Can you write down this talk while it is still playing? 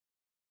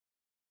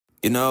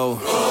You know,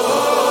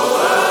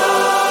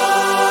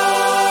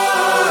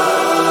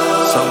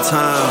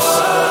 sometimes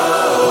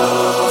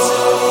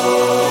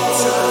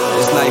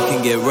this life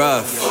can get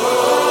rough.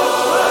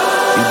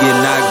 You get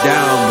knocked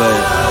down, but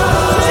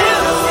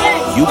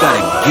you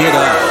gotta get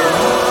up.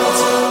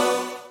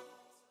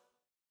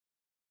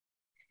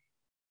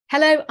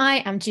 Hello,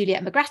 I am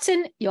Juliet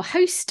McGrattan, your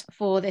host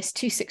for this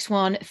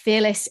 261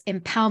 Fearless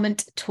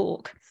Empowerment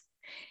Talk.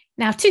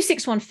 Now,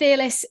 261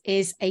 Fearless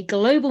is a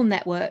global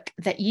network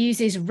that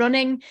uses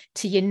running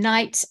to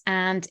unite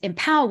and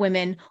empower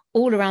women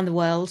all around the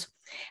world.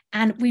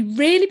 And we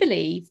really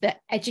believe that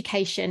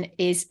education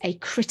is a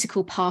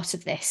critical part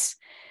of this.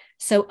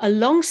 So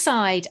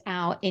alongside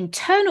our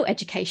internal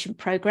education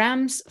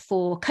programs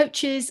for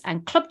coaches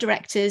and club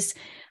directors,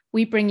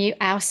 we bring you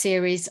our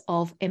series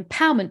of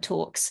empowerment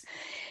talks.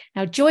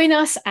 Now, join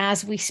us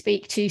as we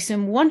speak to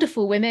some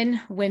wonderful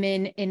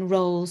women in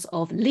roles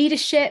of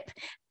leadership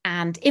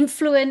and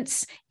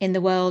influence in the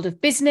world of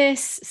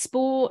business,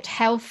 sport,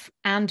 health,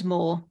 and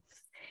more.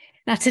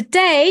 Now,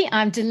 today,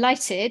 I'm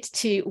delighted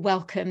to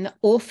welcome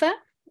author,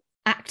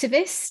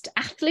 activist,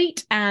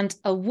 athlete, and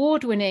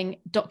award-winning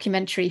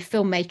documentary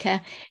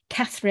filmmaker,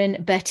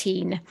 Kathryn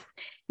Bertine.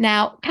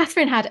 Now,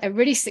 Kathryn had a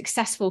really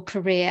successful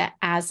career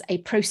as a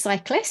pro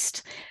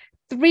cyclist,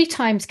 3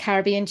 times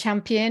Caribbean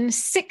champion,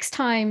 6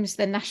 times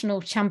the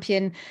national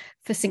champion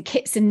for St.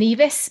 Kitts and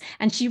Nevis,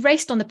 and she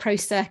raced on the pro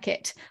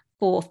circuit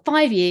for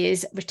 5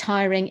 years,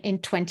 retiring in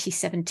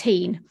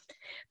 2017.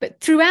 But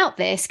throughout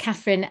this,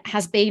 Kathryn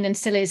has been and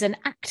still is an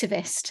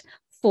activist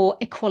for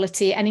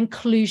equality and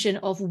inclusion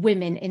of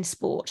women in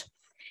sport.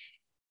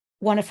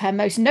 One of her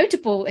most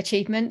notable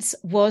achievements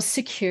was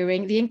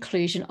securing the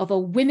inclusion of a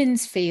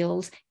women's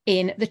field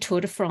in the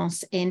Tour de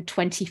France in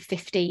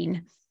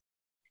 2015.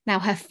 Now,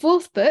 her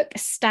 4th book,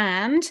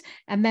 Stand,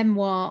 a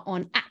memoir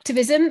on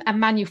activism and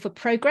manual for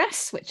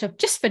progress, which I've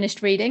just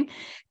finished reading,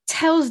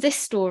 tells this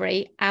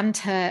story and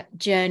her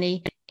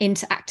journey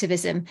into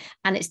activism.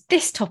 And it's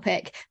this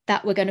topic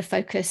that we're going to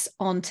focus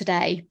on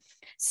today.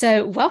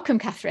 So welcome,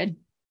 Kathryn.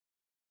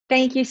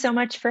 Thank you so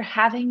much for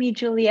having me,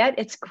 Juliet.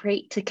 It's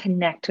great to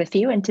connect with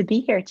you and to be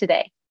here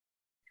today.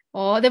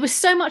 Oh, there was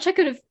so much I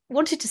could have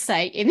wanted to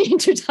say in the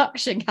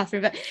introduction,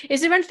 Kathryn, but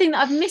is there anything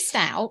that I've missed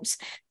out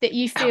that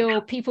you feel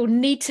people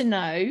need to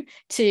know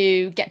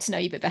to get to know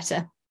you a bit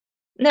better?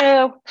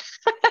 No,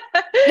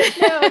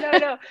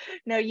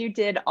 no, you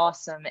did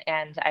awesome.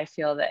 And I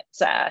feel that,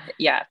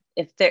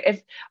 if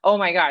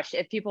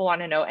people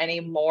want to know any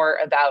more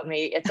about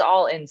me, it's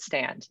all in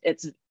Stand.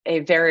 It's a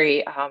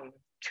very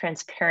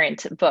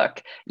transparent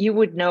book. You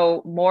would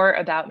know more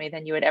about me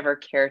than you would ever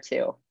care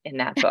to in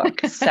that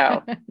book.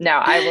 So no,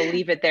 I will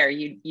leave it there.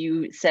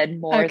 You said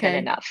more than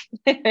enough.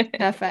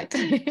 Perfect.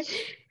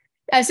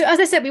 So as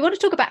I said, we want to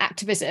talk about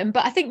activism,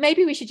 but I think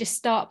maybe we should just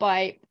start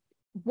by,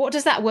 what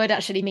does that word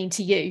actually mean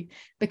to you?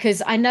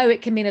 Because I know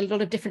it can mean a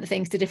lot of different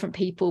things to different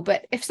people,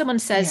 but if someone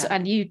says,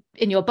 and you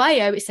in your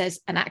bio, it says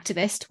an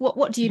activist,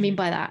 what do you mean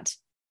by that?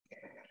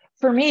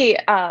 For me,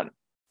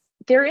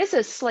 there is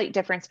a slight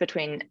difference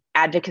between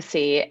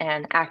advocacy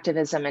and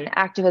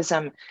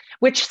activism,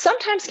 which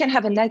sometimes can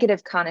have a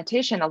negative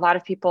connotation. A lot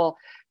of people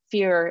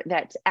fear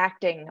that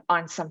acting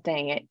on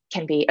something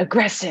can be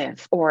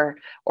aggressive or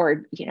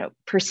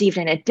perceived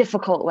in a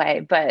difficult way.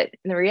 But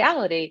in the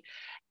reality,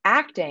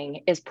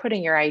 acting is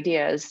putting your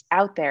ideas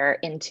out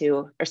there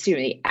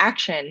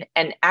action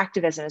and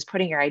activism is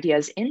putting your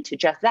ideas into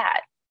just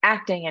that.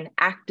 Acting and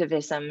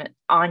activism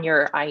on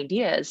your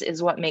ideas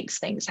is what makes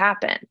things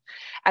happen,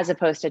 as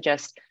opposed to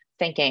just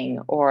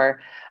thinking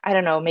or,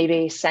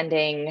 maybe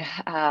sending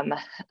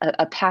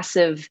a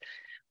passive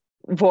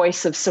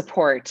voice of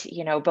support,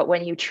 but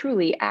when you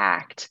truly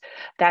act,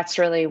 that's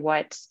really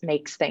what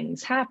makes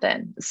things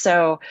happen.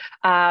 So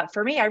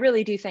for me, I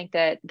really do think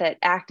that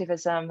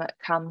activism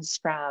comes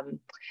from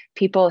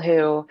people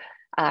who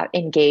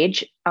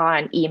engage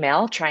on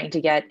email, trying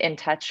to get in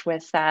touch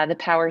with the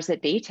powers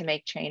that be to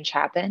make change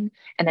happen,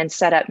 and then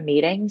set up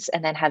meetings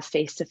and then have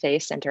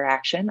face-to-face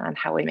interaction on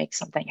how we make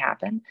something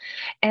happen.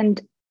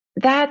 And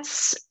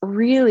that's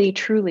really,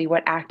 truly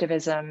what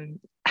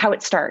activism, how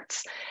it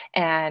starts.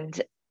 And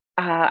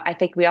I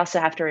think we also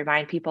have to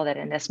remind people that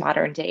in this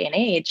modern day and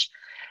age,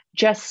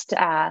 just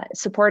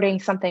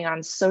supporting something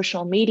on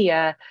social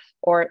media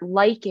or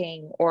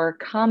liking or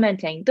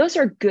commenting, those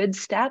are good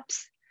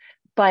steps,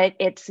 but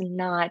it's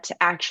not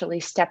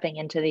actually stepping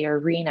into the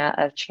arena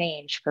of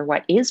change for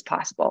what is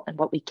possible and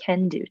what we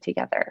can do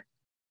together.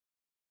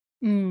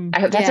 I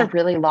hope that's a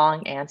really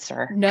long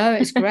answer. No,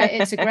 it's great.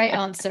 It's a great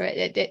answer.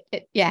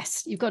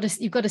 Yes, you've got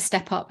to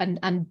step up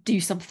and do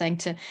something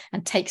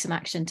and take some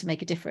action to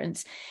make a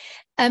difference.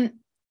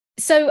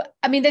 So,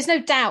 I mean, there's no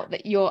doubt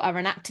that you are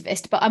an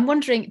activist, but I'm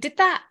wondering,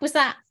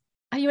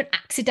 are you an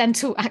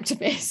accidental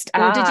activist,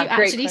 or did you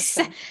actually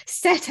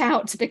set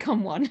out to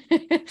become one?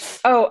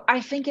 Oh,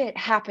 I think it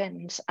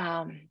happened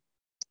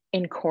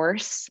in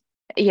course.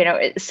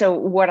 So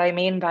what I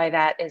mean by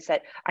that is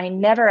that I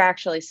never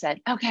actually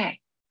said, okay,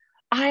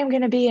 I'm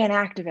going to be an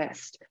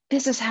activist.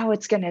 This is how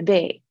it's going to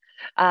be.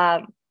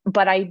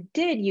 but I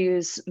did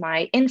use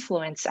my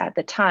influence at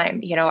the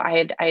time.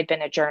 I had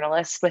been a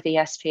journalist with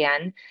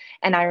ESPN,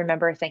 and I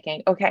remember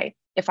thinking, okay,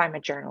 if I'm a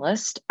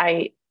journalist,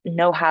 I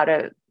know how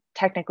to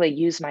technically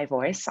use my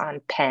voice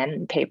on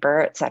pen,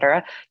 paper,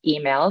 etc.,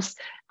 emails.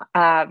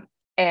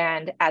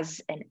 And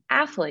as an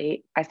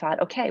athlete, I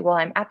thought, okay, well,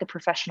 I'm at the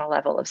professional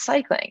level of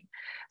cycling,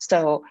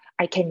 so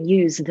I can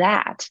use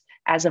that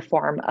as a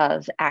form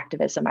of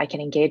activism. I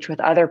can engage with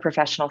other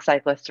professional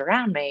cyclists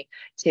around me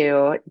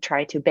to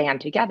try to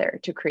band together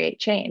to create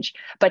change.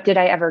 But did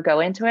I ever go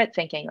into it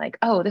thinking like,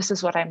 oh, this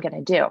is what I'm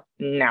going to do?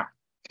 No.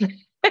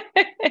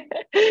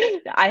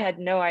 I had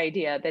no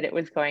idea that it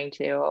was going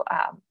to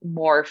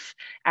morph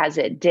as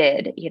it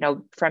did,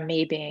 from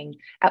me being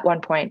at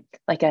one point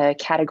like a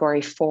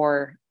category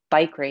 4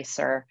 bike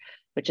racer,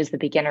 which is the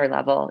beginner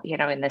level,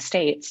 in the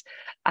States,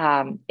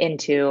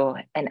 into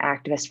an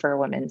activist for a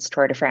women's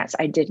Tour de France.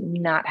 I did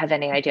not have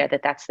any idea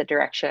that that's the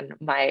direction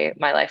my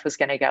life was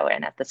going to go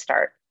in at the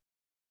start.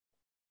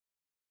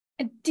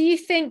 Do you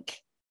think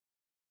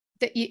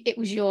that it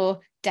was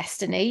your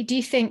destiny? Do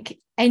you think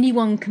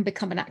anyone can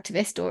become an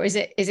activist, or is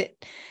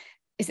it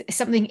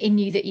something in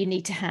you that you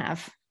need to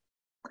have?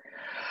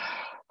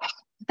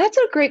 That's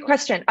a great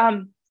question.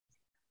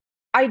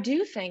 I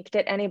do think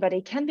that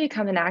anybody can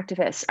become an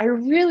activist. I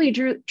really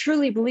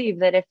truly believe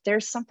that if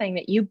there's something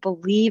that you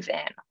believe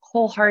in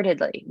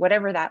wholeheartedly,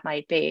 whatever that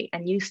might be,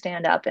 and you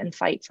stand up and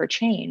fight for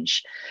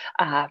change,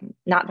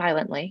 not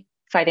violently,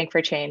 fighting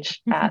for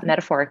change,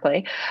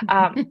 metaphorically,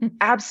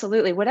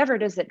 absolutely, whatever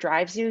it is that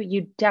drives you,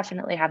 you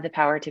definitely have the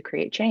power to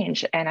create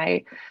change. And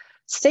I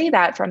say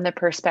that from the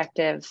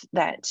perspective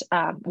that,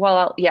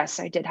 well, yes,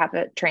 I did have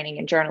a training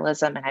in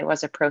journalism and I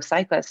was a pro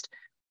cyclist.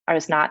 I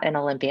was not an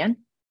Olympian.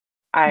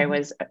 I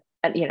was,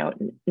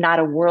 not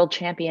a world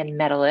champion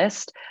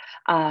medalist.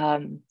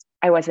 I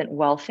wasn't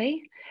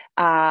wealthy.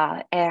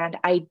 And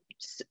I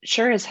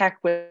sure as heck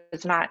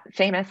was not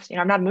famous.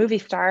 I'm not a movie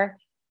star.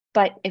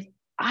 But if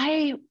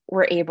I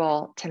were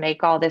able to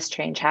make all this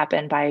change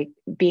happen by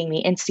being the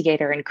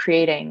instigator and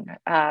creating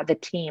the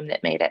team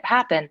that made it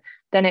happen,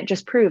 then it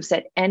just proves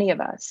that any of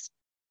us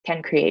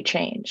can create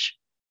change.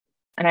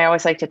 And I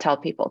always like to tell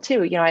people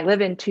too, I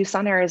live in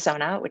Tucson,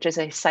 Arizona, which is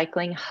a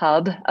cycling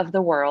hub of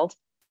the world.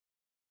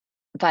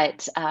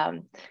 But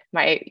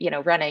my,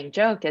 running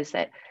joke is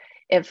that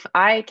if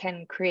I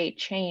can create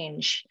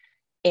change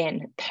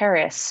in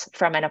Paris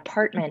from an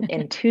apartment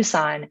in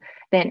Tucson,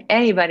 then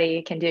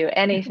anybody can do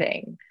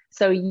anything.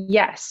 So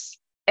yes,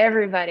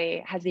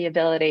 everybody has the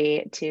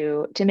ability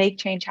to make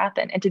change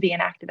happen and to be an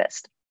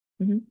activist.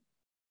 Mm-hmm.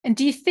 And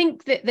do you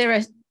think that there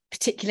are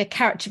particular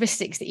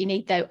characteristics that you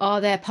need, though?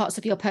 Are there parts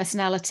of your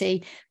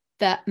personality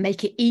that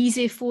make it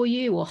easier for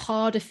you or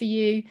harder for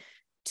you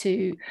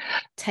to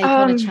take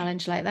on a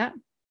challenge like that?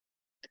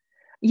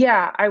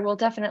 Yeah, I will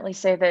definitely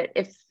say that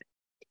if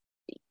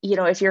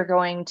you're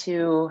going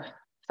to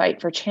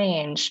fight for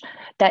change,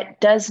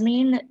 that does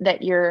mean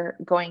that you're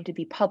going to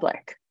be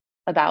public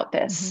about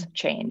this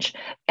change.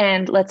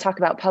 And let's talk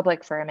about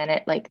public for a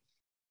minute. Like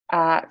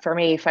for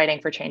me,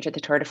 fighting for change at the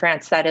Tour de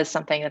France, that is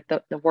something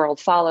that the world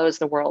follows,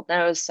 the world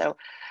knows. So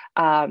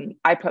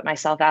I put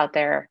myself out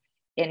there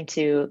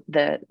into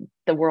the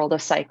world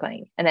of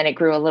cycling. And then it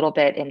grew a little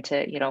bit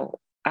into,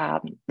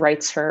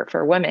 rights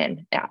for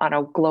women on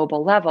a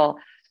global level.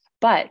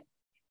 But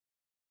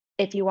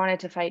if you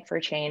wanted to fight for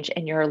change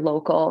in your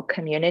local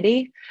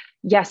community,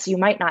 yes, you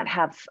might not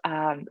have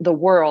the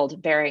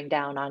world bearing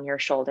down on your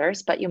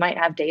shoulders, but you might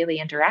have daily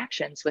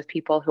interactions with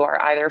people who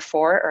are either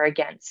for or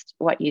against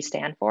what you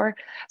stand for.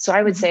 So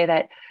I would say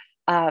that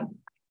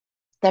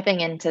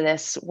stepping into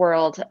this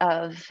world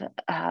of,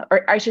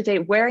 or I should say,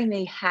 wearing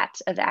the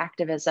hat of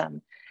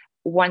activism,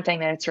 one thing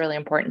that it's really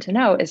important to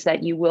know is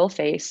that you will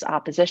face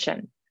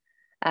opposition.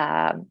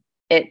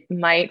 It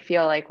might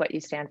feel like what you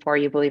stand for,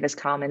 you believe is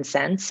common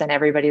sense, and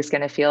everybody's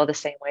going to feel the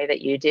same way that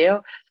you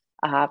do.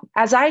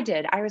 As I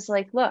did, I was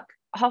like, look,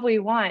 all we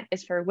want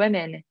is for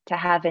women to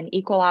have an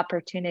equal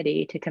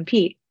opportunity to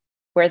compete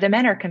where the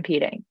men are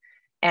competing.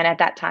 And at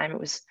that time, it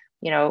was,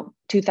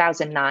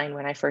 2009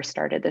 when I first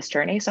started this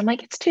journey. So I'm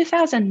like, it's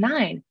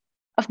 2009.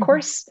 Of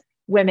course,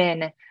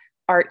 women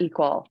are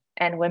equal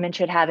and women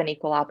should have an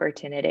equal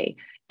opportunity.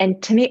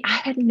 And to me, I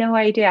had no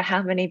idea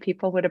how many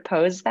people would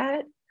oppose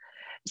that.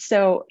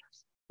 So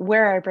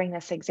where I bring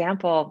this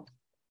example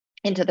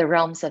into the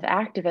realms of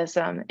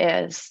activism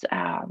is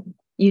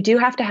you do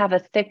have to have a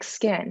thick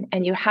skin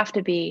and you have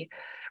to be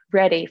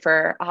ready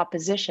for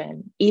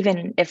opposition,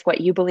 even if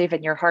what you believe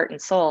in your heart and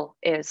soul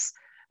is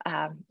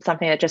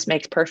something that just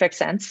makes perfect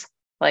sense,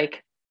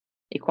 like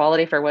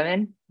equality for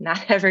women.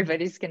 Not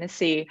everybody's going to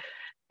see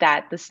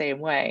that the same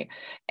way.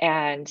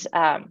 And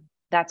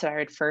that's what I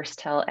would first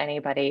tell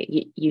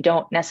anybody. You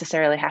don't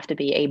necessarily have to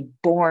be a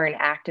born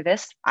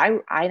activist.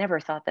 I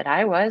never thought that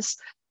I was.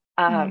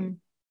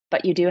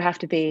 But you do have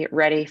to be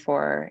ready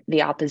for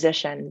the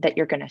opposition that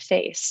you're going to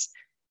face.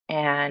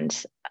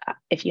 And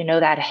if you know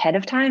that ahead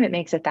of time, it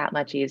makes it that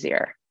much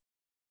easier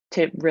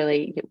to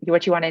really,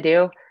 what you want to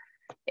do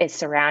is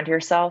surround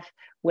yourself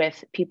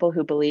with people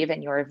who believe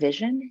in your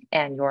vision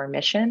and your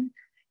mission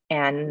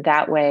And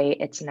that way,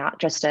 it's not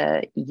just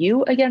a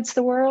you against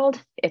the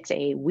world, it's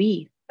a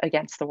we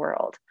against the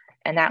world.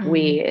 And that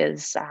we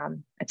is,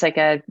 it's like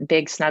a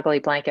big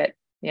snuggly blanket,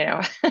 you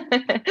know.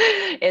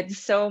 It's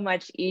so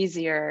much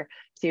easier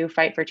to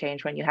fight for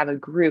change when you have a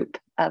group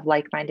of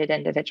like-minded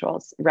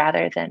individuals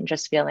rather than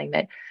just feeling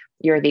that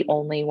you're the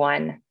only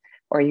one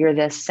or you're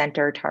this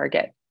center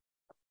target.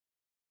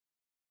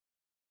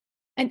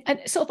 And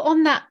sort of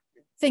on that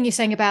thing you're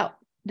saying about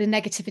the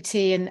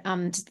negativity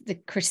and the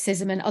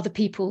criticism and other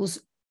people's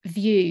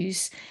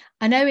views,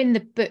 I know in the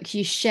book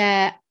you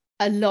share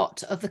a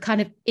lot of the kind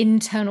of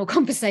internal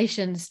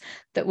conversations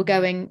that were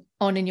going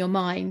on in your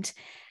mind.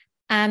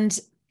 And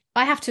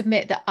I have to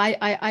admit that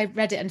I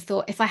read it and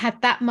thought, if I had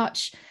that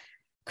much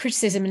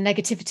criticism and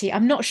negativity,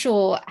 I'm not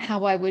sure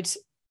how I would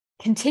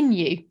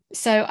continue.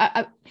 So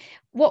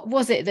what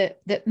was it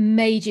that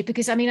made you,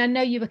 because I mean, I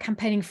know you were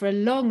campaigning for a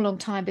long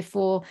time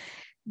before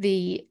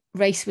the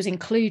race was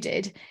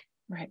included.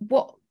 Right.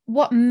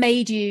 What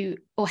made you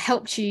or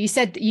helped you? You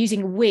said that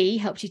using we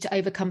helped you to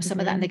overcome some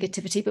of that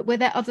negativity, but were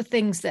there other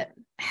things that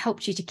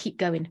helped you to keep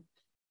going?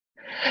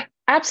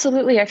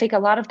 Absolutely. I think a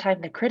lot of time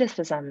the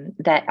criticism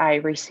that I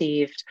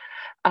received,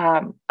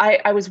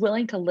 I was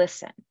willing to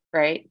listen,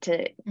 right?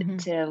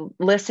 To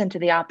listen to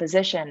the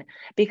opposition,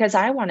 because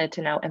I wanted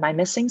to know, am I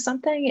missing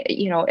something?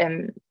 You know,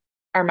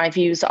 are my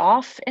views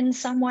off in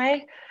some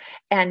way?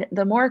 And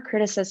the more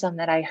criticism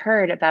that I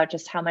heard about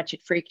just how much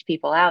it freaked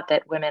people out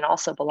that women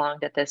also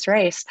belonged at this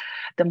race,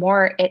 the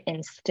more it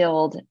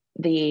instilled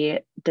the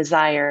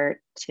desire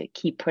to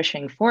keep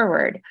pushing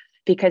forward,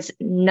 because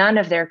none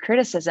of their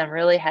criticism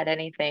really had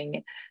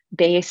anything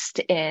based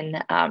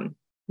in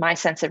my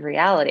sense of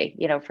reality.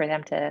 You know, for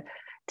them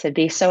to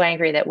be so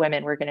angry that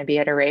women were going to be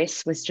at a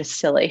race was just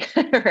silly,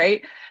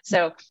 right?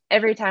 So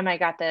every time I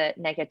got the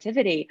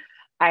negativity,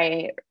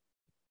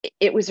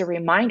 it was a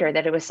reminder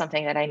that it was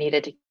something that I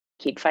needed to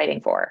keep fighting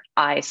for.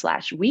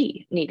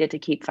 We needed to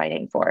keep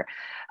fighting for,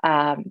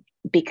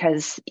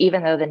 because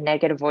even though the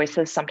negative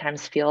voices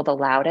sometimes feel the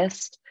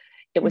loudest,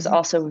 it was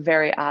also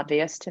very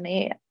obvious to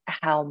me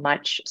how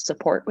much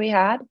support we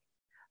had.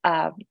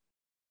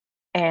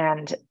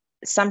 And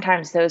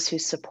sometimes those who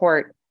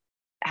support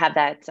have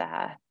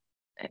that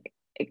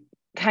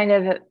kind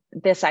of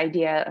this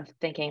idea of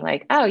thinking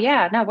like, oh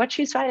yeah, no, what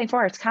she's fighting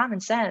for, it's common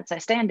sense, I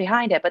stand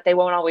behind it, but they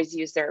won't always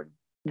use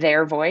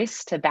their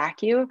voice to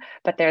back you,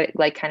 but they're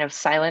like kind of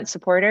silent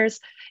supporters.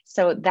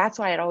 So that's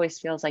why it always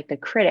feels like the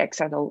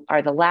critics are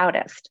the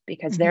loudest,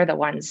 because they're the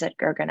ones that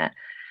are going to,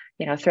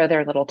 you know, throw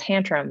their little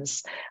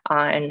tantrums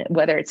on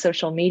whether it's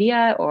social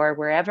media or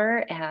wherever.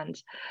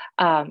 And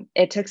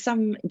it took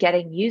some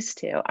getting used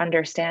to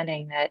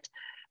understanding that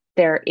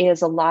there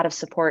is a lot of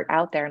support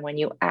out there. And when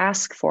you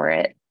ask for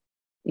it,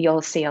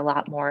 you'll see a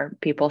lot more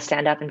people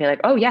stand up and be like,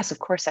 oh yes, of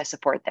course I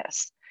support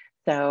this.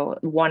 So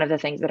one of the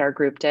things that our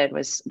group did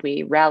was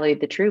we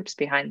rallied the troops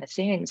behind the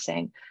scenes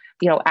saying,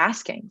 you know,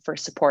 asking for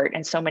support.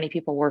 And so many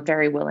people were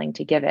very willing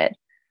to give it,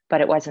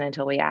 but it wasn't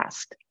until we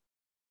asked.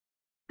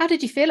 How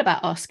did you feel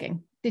about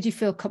asking? Did you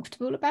feel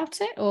comfortable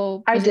about it,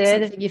 or was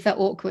it something you felt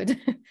awkward?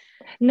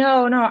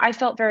 No, I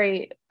felt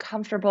very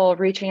comfortable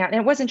reaching out.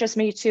 And it wasn't just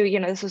me too. You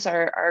know, this was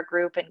our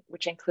group,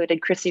 which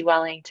included Chrissy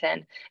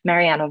Wellington,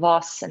 Mariana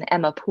Voss, and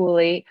Emma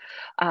Pooley.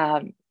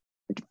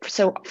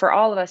 So for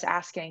all of us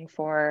asking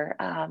for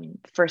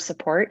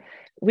support,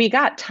 we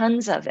got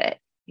tons of it,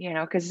 you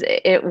know, because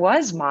it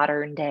was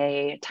modern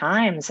day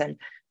times. And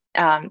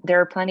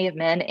there are plenty of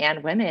men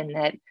and women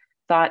that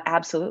thought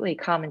absolutely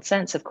common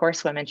sense. Of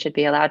course, women should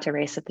be allowed to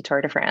race at the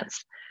Tour de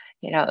France,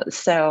 you know,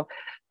 so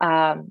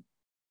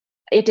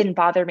it didn't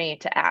bother me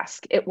to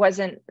ask. It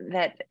wasn't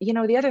that, you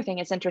know, the other thing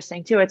is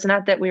interesting too. It's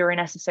not that we were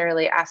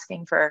necessarily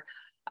asking for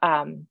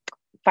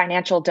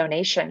financial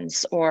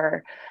donations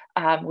or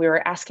we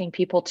were asking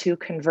people to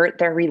convert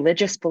their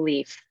religious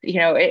belief. You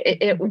know,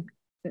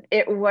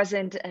 it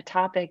wasn't a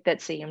topic that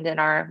seemed in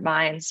our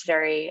minds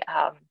very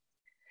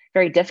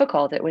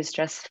difficult. It was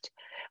just,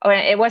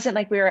 it wasn't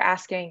like we were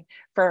asking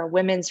for a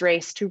women's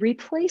race to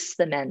replace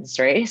the men's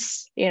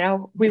race. You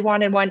know, we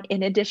wanted one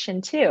in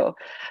addition to.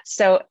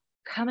 So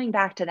coming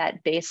back to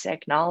that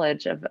basic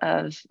knowledge of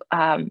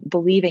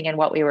believing in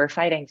what we were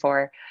fighting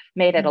for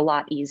made it a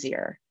lot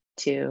easier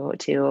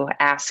to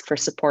ask for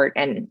support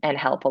and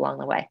help along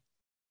the way.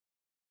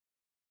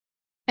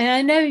 And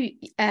I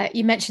know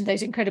you mentioned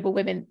those incredible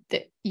women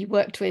that you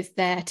worked with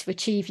there to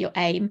achieve your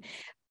aim,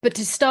 but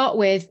to start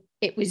with,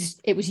 it was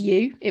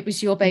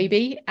your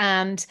baby,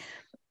 and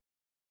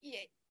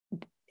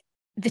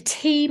the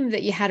team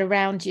that you had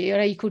around you. I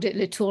know you called it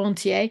Le Tour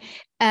Entier.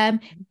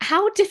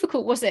 How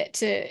difficult was it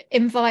to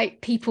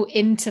invite people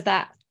into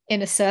that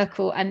inner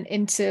circle and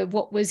into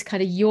what was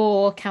kind of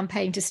your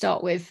campaign to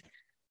start with?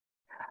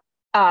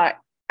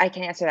 I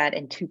can answer that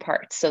in two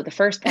parts. So the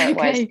first part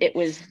was, it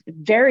was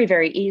very,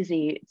 very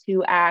easy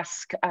to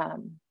ask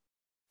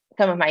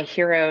some of my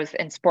heroes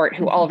in sport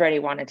who already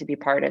wanted to be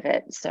part of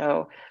it.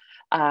 So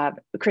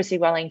Chrissy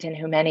Wellington,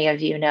 who many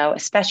of you know,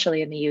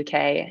 especially in the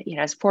UK, you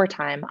know, is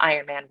 4-time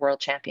Ironman world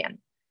champion.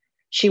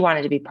 She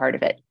wanted to be part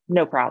of it.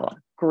 No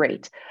problem.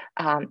 great.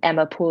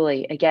 Emma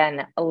Pooley,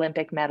 again,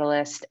 Olympic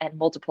medalist and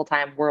multiple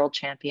time world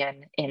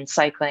champion in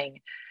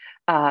cycling.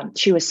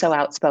 She was so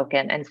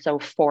outspoken and so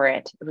for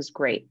it. It was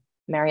great.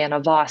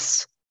 Marianne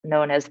Vos,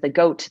 known as the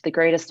GOAT, the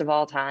greatest of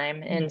all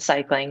time in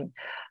cycling,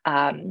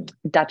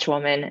 Dutch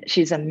woman.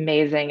 She's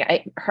amazing.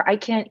 I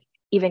can't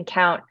even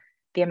count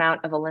the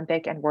amount of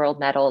Olympic and world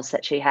medals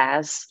that she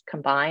has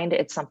combined.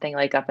 It's something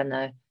like up in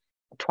the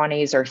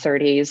 20s or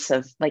 30s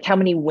of like how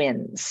many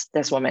wins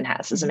this woman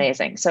has is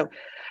amazing. So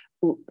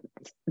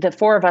the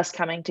four of us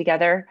coming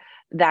together,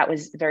 that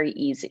was very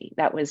easy.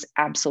 That was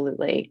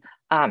absolutely,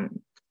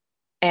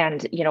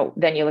 and, you know,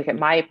 then you look at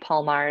my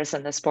palmars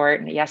in the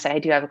sport, and yes, I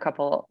do have a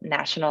couple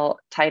national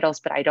titles,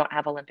 but I don't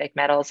have Olympic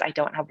medals. I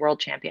don't have world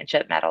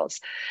championship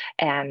medals.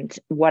 And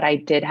what I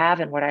did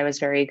have and what I was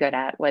very good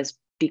at was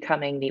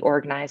becoming the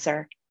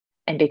organizer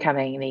and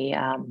becoming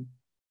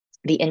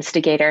the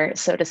instigator,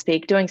 so to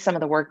speak, doing some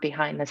of the work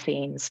behind the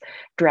scenes,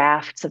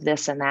 drafts of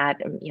this and that,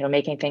 you know,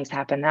 making things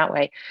happen that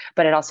way.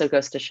 But it also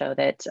goes to show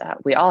that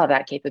we all have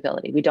that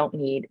capability. We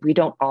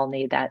don't all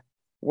need that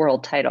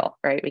world title,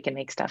 right? We can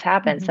make stuff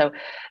happen. So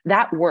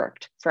that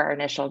worked for our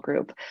initial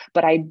group.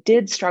 But I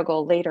did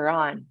struggle later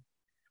on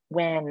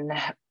when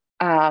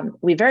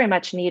we very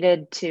much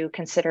needed to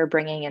consider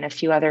bringing in a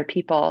few other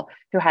people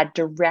who had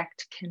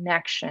direct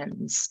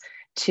connections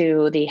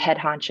to the head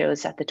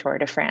honchos at the Tour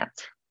de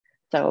France.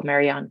 So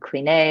Marianne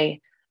Clinet,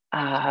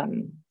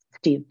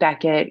 Steve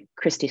Beckett,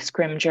 Christy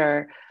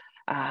Scrimger,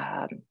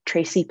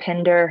 Tracy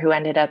Pinder, who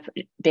ended up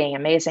being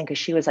amazing because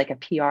she was like a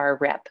PR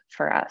rep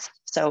for us.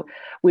 So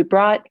we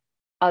brought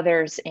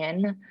others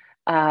in,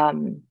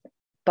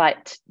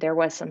 but there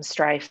was some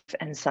strife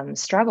and some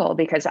struggle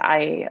because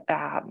I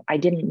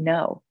didn't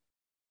know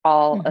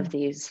all of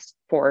these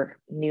four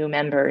new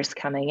members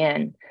coming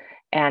in.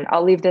 And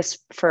I'll leave this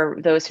for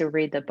those who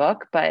read the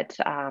book, but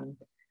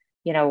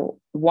you know,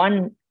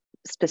 one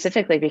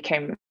specifically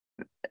became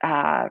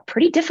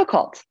pretty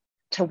difficult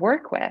to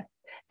work with.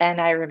 And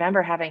I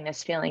remember having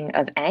this feeling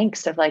of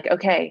angst of like,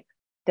 okay,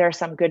 there are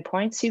some good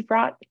points you've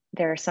brought.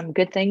 There are some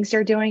good things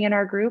you're doing in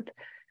our group,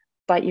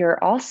 but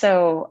you're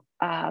also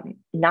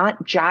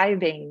not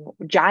jiving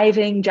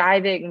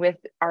with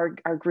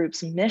our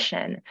group's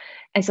mission.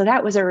 And so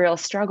that was a real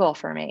struggle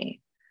for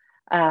me.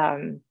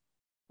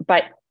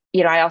 But,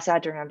 you know, I also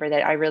had to remember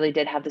that I really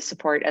did have the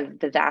support of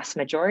the vast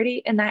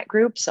majority in that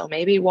group. So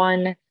maybe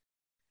one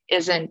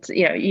isn't,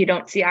 you know, you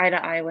don't see eye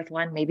to eye with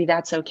one, maybe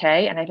that's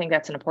okay. And I think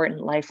that's an important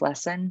life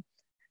lesson.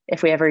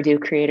 If we ever do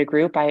create a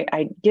group,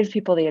 I give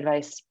people the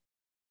advice,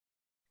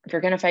 if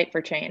you're going to fight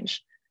for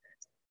change,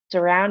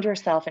 surround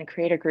yourself and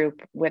create a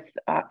group with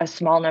a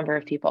small number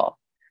of people.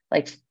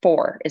 Like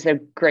 4 is a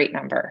great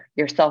number,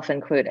 yourself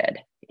included.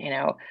 You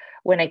know,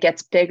 when it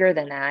gets bigger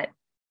than that,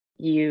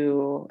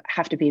 you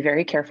have to be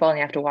very careful and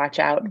you have to watch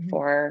out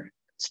for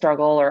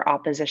struggle or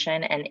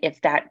opposition. And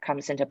if that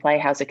comes into play,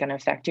 how's it going to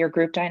affect your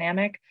group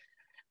dynamic?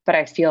 But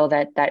I feel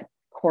that that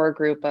core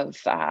group of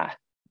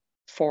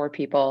 4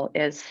 people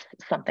is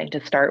something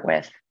to start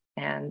with,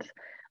 and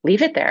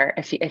leave it there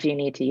if you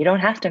need to. You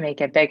don't have to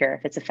make it bigger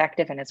if it's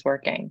effective and it's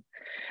working.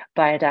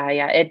 But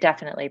yeah, it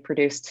definitely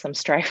produced some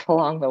strife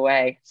along the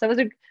way. So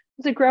it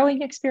was a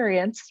growing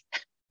experience.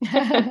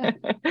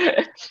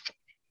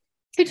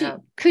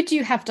 Could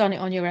you have done it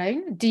on your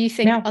own? Do you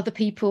think other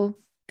people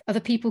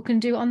can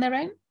do it on their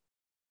own?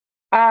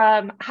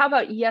 How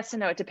about yes and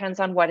no? It depends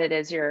on what it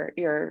is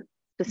you're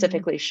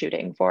specifically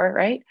shooting for,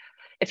 right?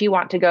 If you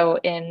want to go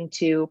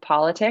into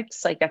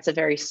politics, like that's a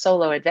very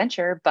solo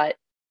adventure, but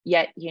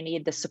yet you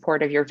need the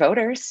support of your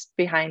voters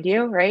behind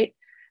you, right?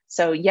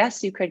 So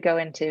yes, you could go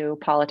into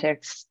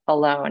politics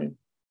alone,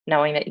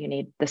 knowing that you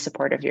need the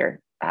support of your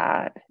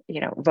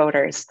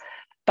voters.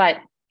 But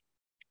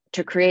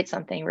to create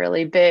something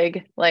really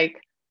big,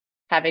 like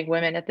having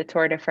women at the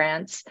Tour de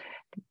France,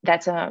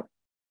 that's a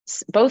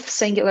both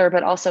singular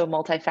but also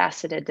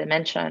multifaceted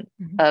dimension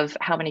of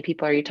how many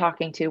people are you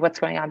talking to, what's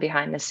going on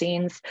behind the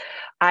scenes.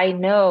 I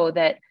know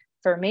that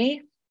for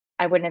me,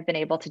 I wouldn't have been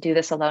able to do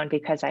this alone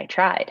because I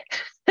tried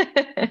and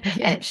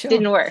it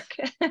didn't work.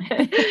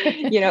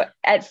 You know,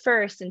 at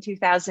first in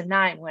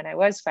 2009, when I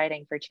was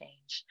fighting for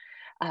change,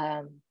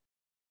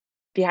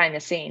 behind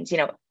the scenes, you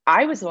know,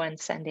 I was the one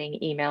sending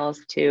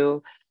emails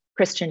to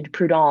Christian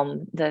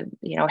Prudhomme, the,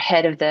 you know,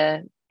 head of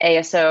the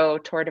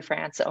ASO Tour de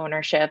France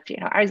ownership. You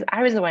know,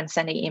 I was the one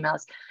sending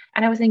emails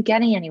and I wasn't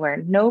getting anywhere.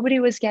 Nobody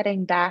was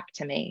getting back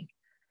to me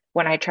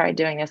when I tried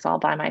doing this all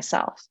by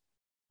myself.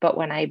 But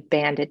when I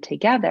banded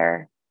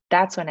together,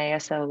 that's when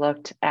ASO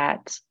looked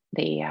at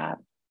the,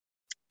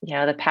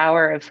 the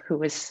power of who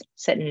was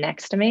sitting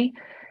next to me,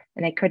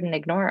 and they couldn't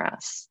ignore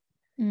us.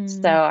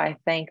 So I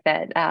think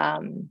that,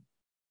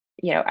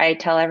 I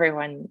tell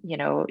everyone,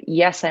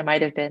 yes, I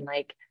might have been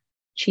like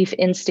chief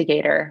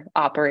instigator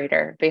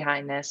operator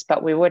behind this,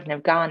 but we wouldn't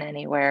have gone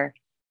anywhere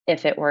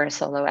if it were a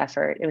solo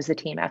effort. It was a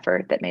team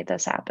effort that made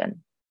this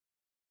happen.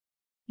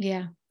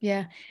 Yeah.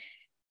 Yeah.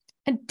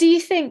 And do you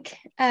think,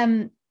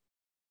 I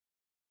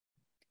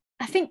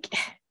think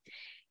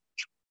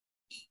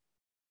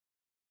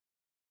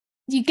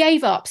you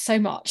gave up so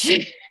much.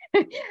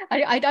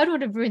 I don't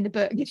want to ruin the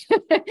book,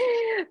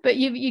 but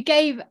you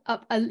gave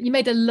up, you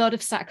made a lot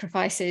of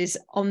sacrifices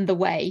on the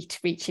way to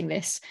reaching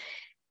this.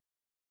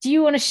 Do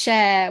you want to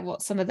share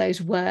what some of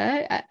those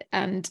were?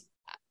 And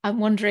I'm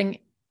wondering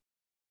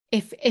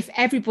if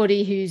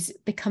everybody who's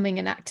becoming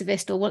an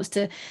activist or wants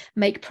to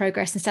make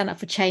progress and stand up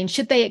for change,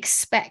 should they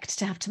expect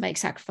to have to make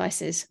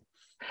sacrifices?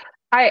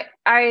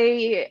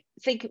 I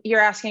think you're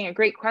asking a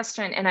great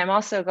question, and I'm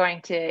also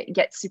going to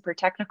get super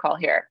technical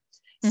here.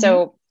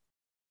 So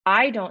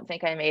I don't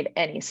think I made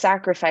any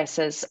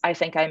sacrifices. I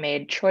think I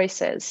made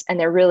choices, and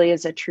there really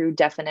is a true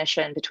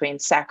definition between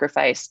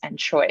sacrifice and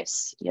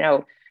choice.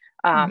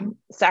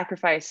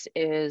 Sacrifice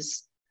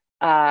is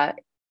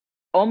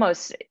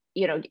almost,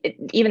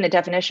 even the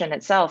definition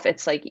itself,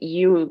 it's like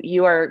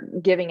you are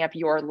giving up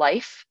your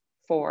life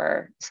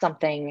for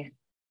something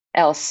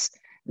else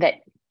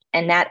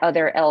and that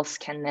other else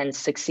can then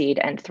succeed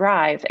and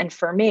thrive. And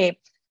for me,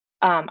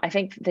 I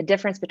think the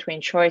difference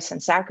between choice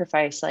and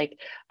sacrifice, like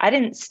I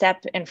didn't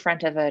step in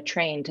front of a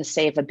train to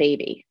save a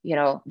baby,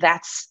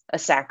 that's a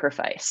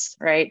sacrifice,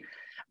 right?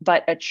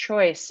 But a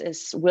choice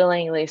is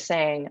willingly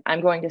saying,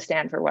 I'm going to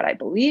stand for what I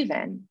believe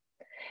in.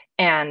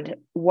 And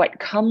what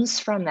comes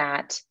from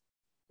that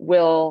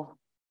will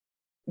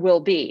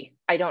be.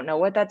 I don't know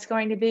what that's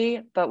going to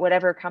be, but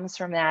whatever comes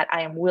from that,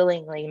 I am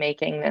willingly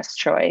making this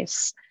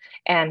choice.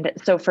 And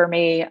so for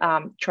me,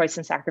 choice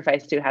and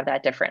sacrifice do have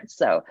that difference.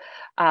 So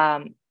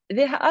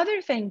the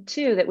other thing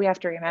too that we have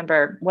to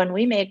remember when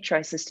we make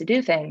choices to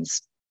do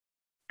things,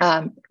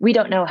 we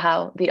don't know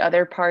how the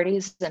other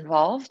parties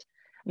involved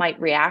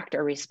might react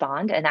or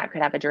respond, and that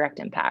could have a direct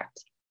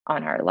impact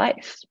on our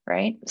life,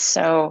 right?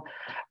 So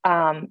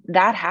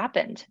that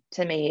happened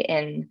to me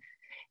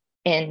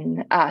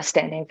in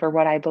standing for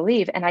what I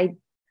believe. And I'm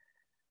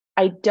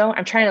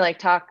trying to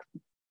talk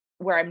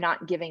where I'm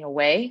not giving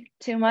away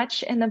too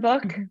much in the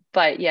book,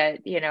 but yeah,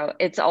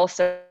 it's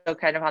also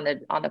kind of on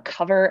the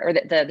cover or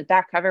the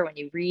back cover when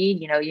you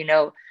read,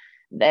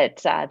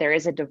 that there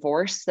is a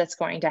divorce that's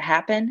going to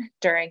happen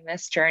during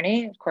this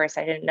journey. Of course,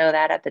 I didn't know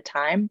that at the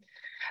time,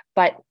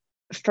 but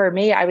for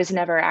me, I was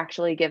never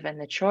actually given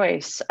the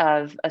choice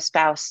of a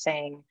spouse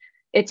saying,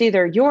 it's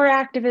either your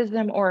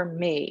activism or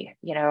me.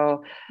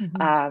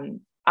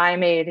 I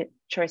made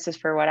choices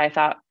for what I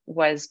thought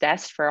was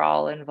best for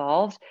all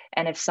involved.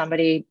 And if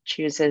somebody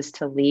chooses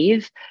to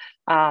leave,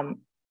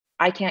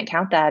 I can't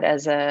count that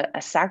as a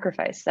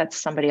sacrifice. That's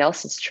somebody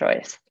else's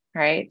choice,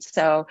 right?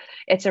 So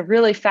it's a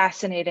really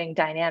fascinating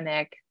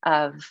dynamic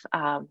of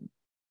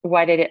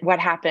what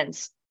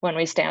happens when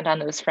we stand on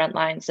those front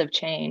lines of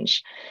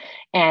change.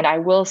 And I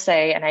will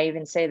say, and I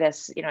even say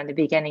this, in the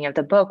beginning of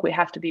the book, we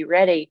have to be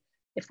ready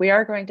if we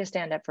are going to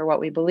stand up for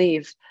what we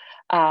believe.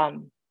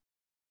 And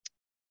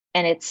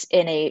it's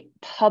in a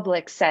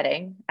public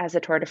setting, as the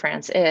Tour de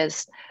France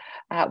is,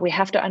 we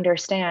have to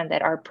understand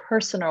that our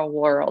personal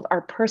world,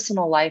 our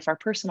personal life, our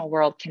personal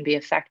world can be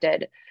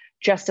affected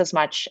just as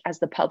much as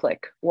the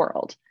public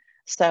world.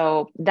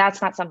 So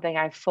that's not something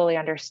I fully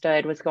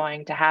understood was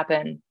going to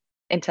happen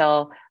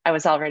until I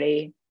was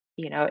already,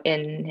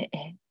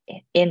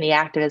 in the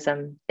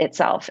activism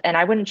itself. And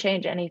I wouldn't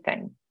change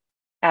anything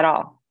at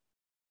all.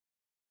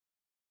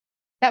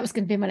 That was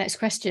going to be my next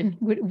question.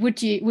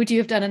 Would you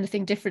have done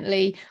anything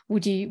differently?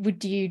 Would you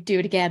do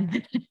it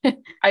again?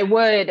 I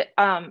would.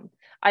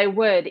 I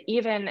would.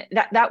 Even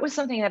that was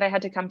something that I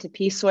had to come to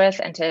peace with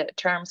and to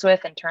terms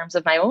with in terms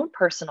of my own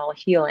personal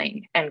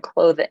healing and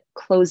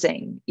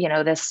closing,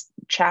 this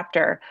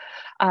chapter.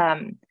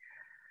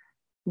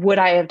 Would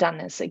I have done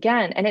this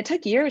again? And it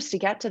took years to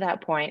get to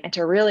that point and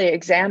to really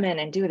examine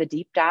and do the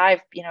deep dive,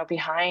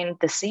 behind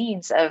the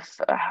scenes of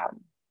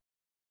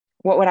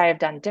what would I have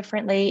done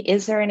differently?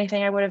 Is there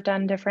anything I would have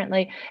done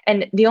differently?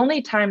 And the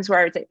only times where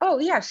I would say, oh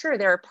yeah, sure,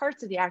 there are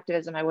parts of the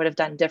activism I would have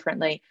done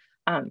differently.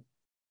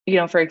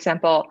 For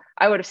example,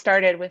 I would have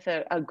started with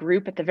a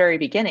group at the very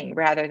beginning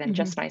rather than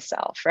just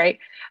myself, right?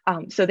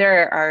 So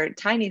there are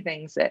tiny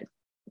things that,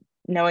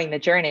 knowing the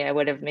journey, I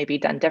would have maybe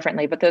done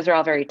differently, but those are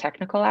all very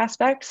technical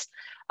aspects.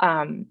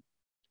 And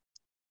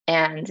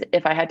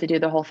if I had to do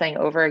the whole thing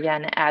over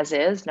again as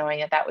is, knowing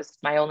that that was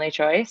my only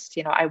choice,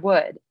 I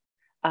would.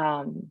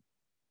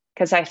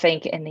 Because I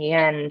think in the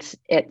end,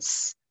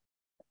 it's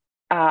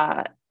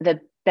the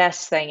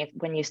best thing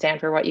when you stand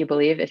for what you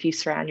believe, if you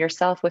surround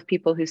yourself with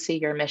people who see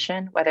your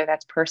mission, whether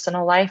that's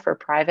personal life or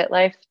private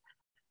life,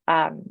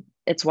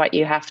 it's what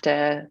you have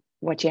to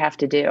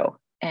do.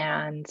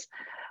 And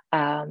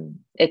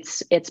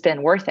it's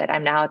been worth it.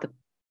 I'm now at the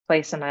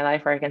place in my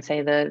life where I can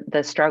say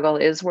the struggle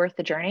is worth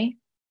the journey.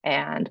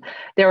 And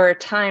there were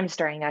times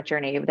during that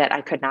journey that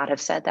I could not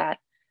have said that.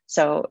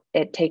 So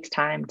it takes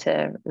time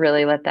to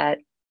really let that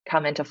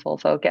come into full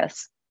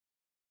focus.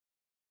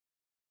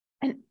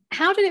 And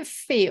how did it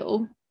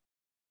feel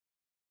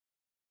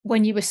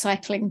when you were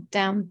cycling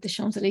down the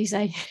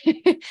Champs-Elysees?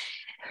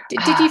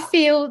 did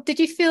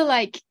you feel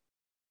like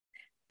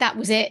that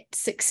was it,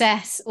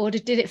 success, or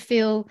did it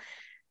feel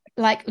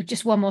like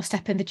just one more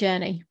step in the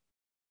journey?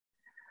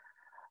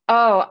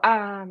 Oh,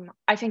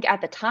 I think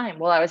at the time,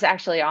 well, I was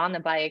actually on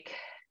the bike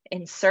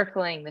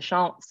encircling the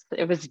Champs.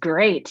 It was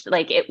great.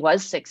 Like it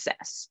was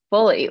success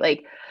fully.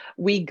 Like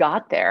we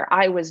got there.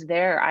 I was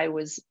there. I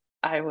was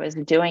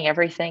doing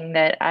everything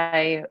that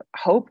I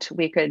hoped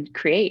we could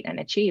create and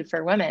achieve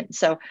for women.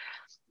 So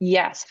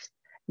yes,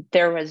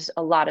 there was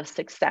a lot of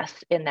success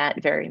in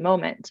that very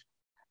moment,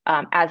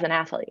 as an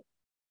athlete.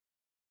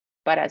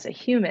 But as a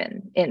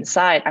human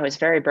inside, I was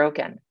very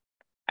broken.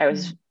 I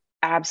was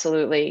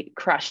absolutely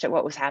crushed at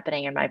what was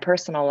happening in my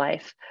personal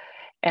life.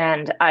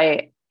 And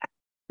I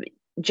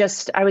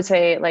would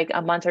say like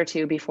a month or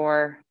two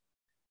before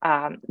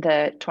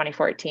the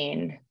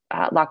 2014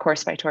 La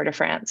Course by Tour de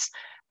France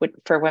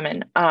for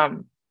women,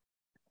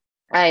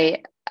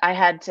 I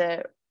had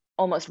to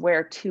almost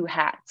wear two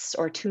hats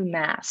or two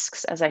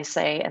masks, as I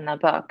say in the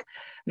book.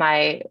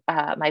 My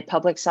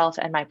public self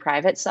and my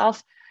private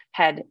self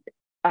had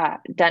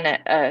done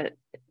a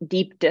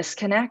deep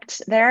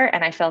disconnect there,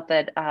 and I felt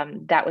that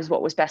that was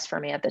what was best for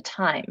me at the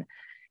time.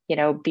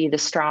 Be the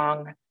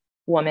strong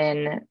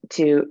woman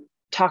to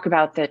talk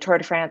about the Tour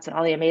de France and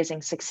all the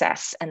amazing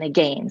success and the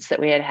gains that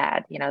we had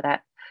had.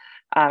 That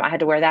I had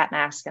to wear that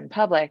mask in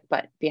public,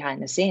 but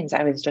behind the scenes,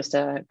 I was just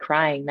a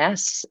crying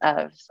mess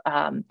of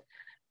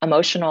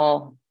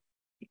emotional,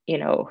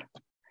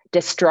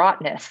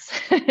 distraughtness.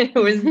 It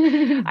was,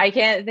 I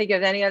can't think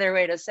of any other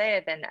way to say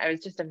it than I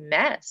was just a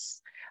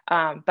mess.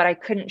 But I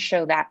couldn't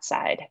show that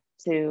side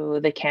to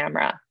the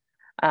camera.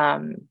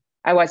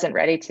 I wasn't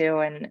ready to.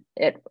 And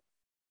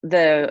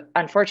the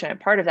unfortunate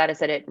part of that is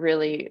that it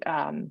really,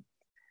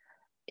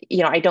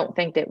 I don't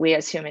think that we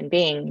as human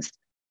beings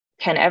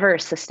can ever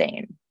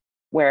sustain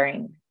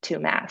wearing two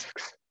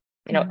masks,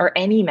 or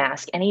any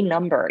mask, any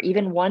number,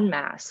 even one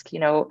mask.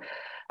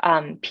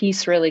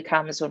 Peace really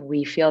comes when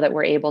we feel that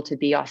we're able to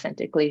be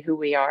authentically who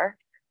we are.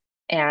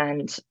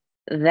 And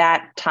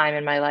that time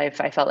in my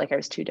life, I felt like I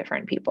was two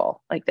different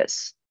people, like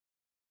this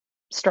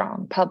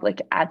strong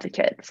public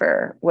advocate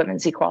for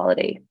women's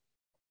equality,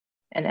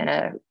 and then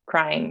a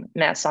crying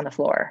mess on the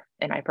floor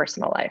in my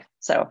personal life.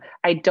 So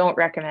I don't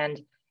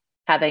recommend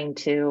having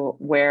to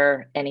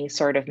wear any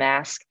sort of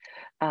mask.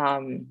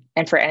 And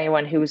for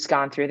anyone who's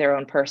gone through their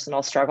own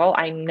personal struggle,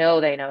 I know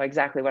they know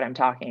exactly what I'm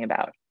talking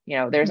about.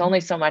 There's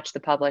only so much the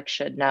public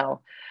should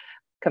know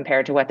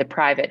compared to what the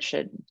private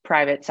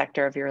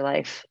sector of your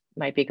life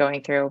might be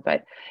going through.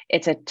 But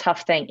it's a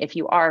tough thing if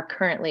you are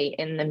currently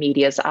in the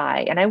media's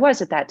eye. And I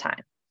was at that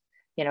time,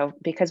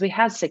 because we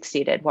had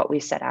succeeded what we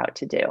set out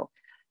to do.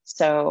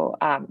 So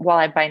while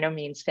I'm by no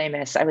means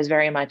famous, I was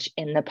very much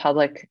in the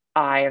public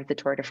eye of the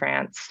Tour de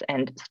France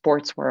and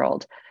sports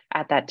world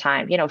at that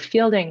time,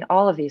 fielding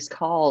all of these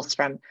calls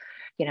from,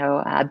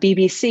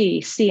 BBC,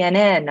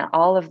 CNN,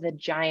 all of the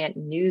giant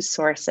news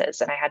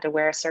sources. And I had to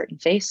wear a certain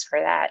face for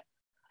that.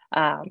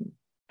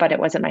 But it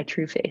wasn't my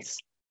true face.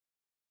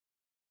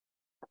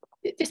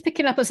 Just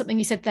picking up on something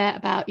you said there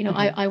about,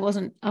 I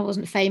wasn't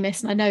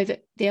famous. And I know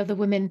that the other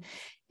women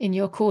in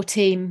your core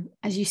team,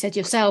 as you said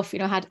yourself,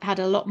 had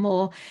a lot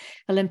more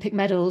Olympic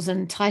medals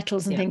and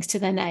titles and things to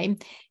their name.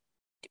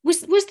 Was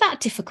that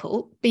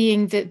difficult,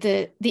 being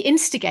the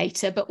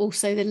instigator, but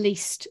also the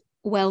least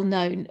well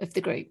known of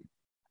the group?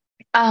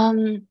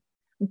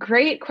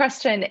 Great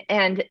question,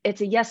 and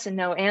it's a yes and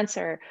no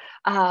answer.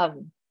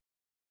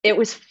 It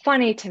was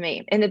funny to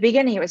me in the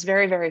beginning. It was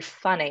very, very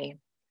funny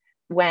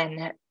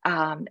when,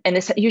 and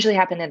this usually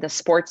happened in the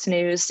sports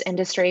news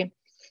industry.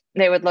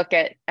 They would look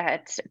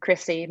at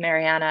Chrissy,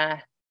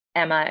 Mariana,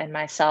 Emma, and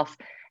myself,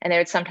 and they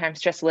would sometimes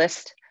just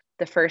list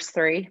the first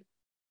three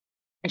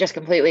and just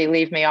completely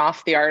leave me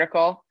off the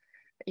article,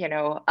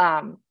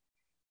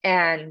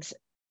 and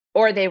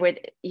or they would,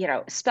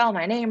 spell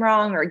my name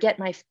wrong or get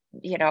my,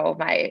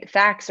 my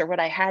facts or what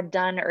I had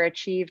done or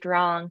achieved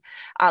wrong.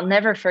 I'll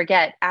never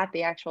forget at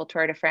the actual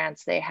Tour de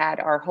France, they had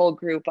our whole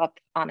group up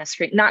on a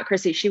screen. Not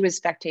Chrissy, she was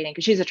spectating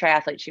because she's a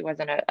triathlete. She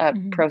wasn't a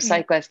pro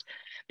cyclist,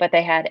 but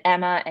they had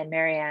Emma and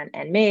Marianne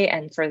and me.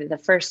 And for the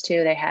first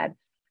two, they had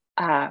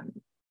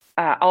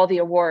all the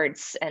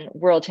awards and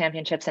world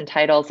championships and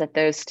titles that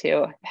those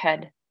two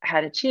had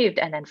achieved.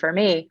 And then for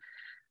me,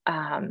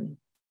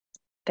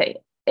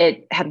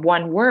 it had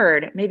one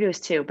word, maybe it was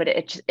two, but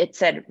it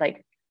said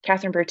like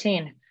Kathryn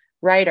Bertine,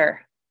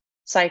 writer,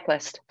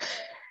 cyclist,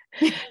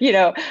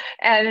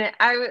 and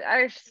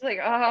I was just like,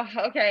 oh,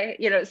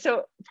 okay.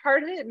 So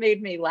part of it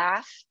made me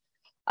laugh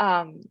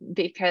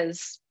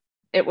because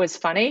it was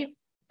funny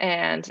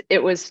and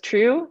it was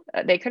true.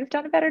 They could have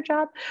done a better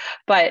job,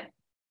 but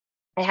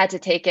I had to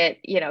take it,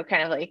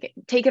 kind of like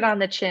take it on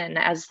the chin,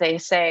 as they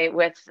say,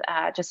 with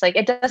just like,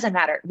 it doesn't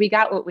matter. We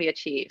got what we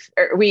achieved,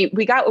 or we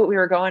got what we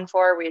were going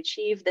for. We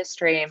achieved this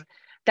dream.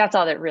 That's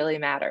all that really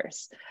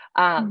matters.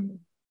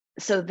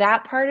 So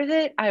that part of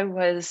it, I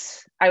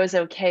was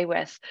okay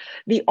with.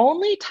 The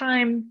only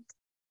time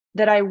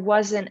that I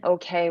wasn't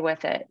okay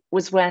with it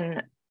was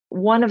when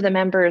one of the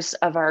members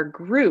of our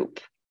group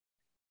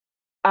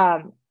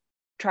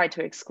tried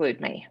to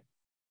exclude me.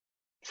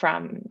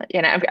 from,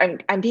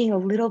 I'm being a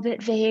little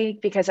bit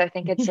vague because I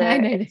think it's I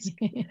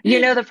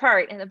know. The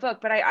part in the book,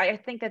 but I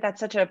think that that's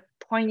such a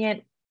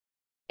poignant,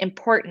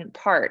 important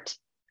part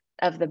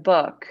of the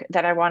book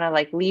that I want to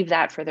like leave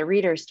that for the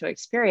readers to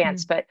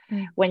experience. But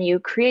when you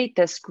create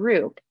this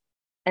group,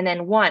 and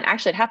then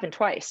actually it happened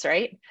twice,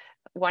 right?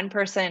 One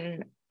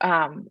person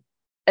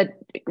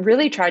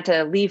really tried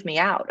to leave me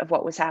out of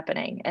what was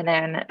happening. And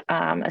then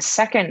a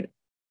second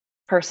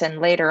person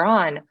later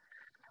on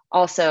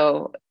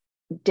also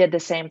did the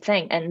same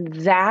thing. And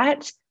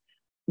that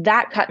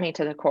cut me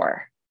to the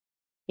core,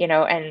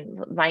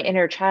 and my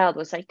inner child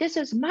was like, this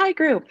is my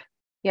group.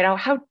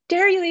 How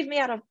dare you leave me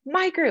out of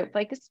my group?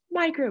 Like, this is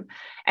my group.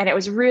 And it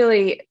was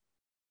really,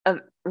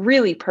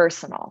 really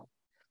personal.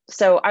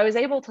 So I was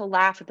able to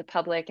laugh at the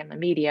public and the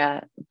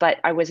media, but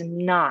I was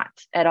not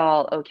at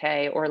all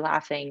okay or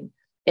laughing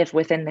if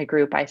within the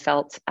group I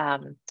felt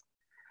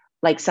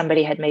like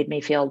somebody had made me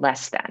feel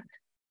less than,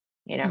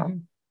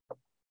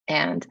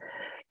 And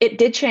it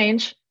did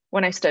change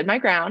when I stood my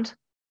ground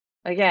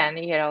again,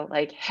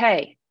 like,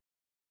 hey,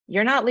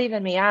 you're not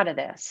leaving me out of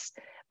this.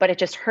 But it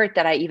just hurt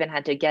that I even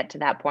had to get to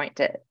that point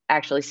to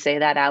actually say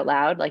that out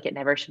loud. Like, it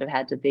never should have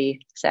had to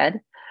be said.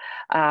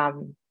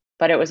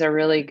 But it was a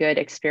really good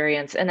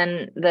experience. And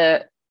then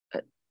the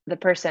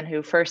person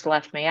who first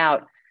left me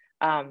out,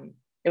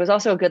 it was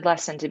also a good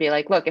lesson to be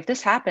like, look, if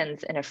this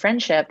happens in a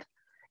friendship,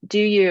 what do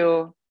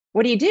you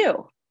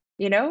do?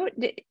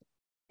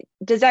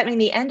 Does that mean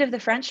the end of the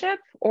friendship?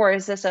 Or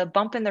is this a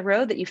bump in the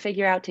road that you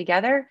figure out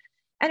together?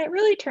 And it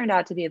really turned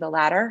out to be the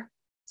latter.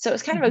 So it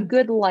was kind of a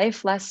good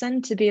life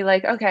lesson to be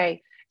like,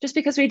 okay, just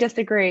because we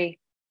disagree,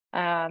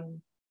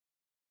 and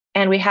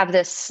we have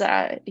this,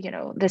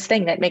 this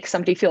thing that makes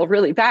somebody feel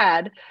really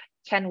bad,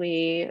 can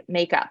we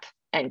make up,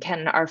 and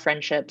can our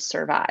friendship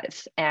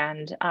survive?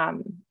 And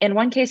in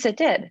one case it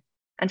did.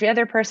 And for the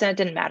other person, it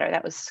didn't matter.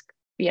 That was,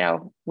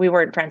 we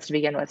weren't friends to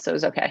begin with, so it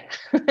was okay.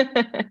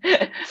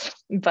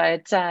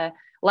 But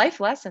life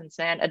lessons,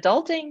 man,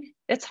 adulting,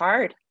 it's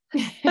hard.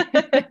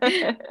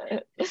 I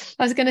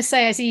was going to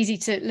say, it's easy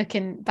to look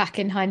back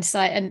in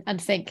hindsight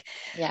and think,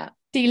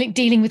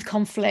 dealing with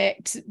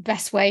conflict,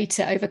 best way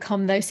to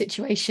overcome those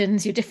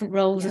situations, your different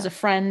roles as a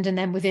friend, and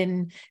then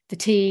within the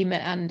team.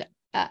 And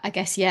I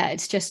guess,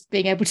 it's just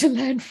being able to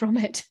learn from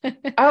it.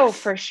 Oh,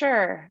 for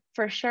sure.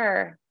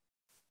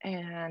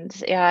 And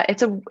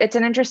it's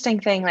an interesting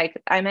thing.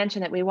 Like I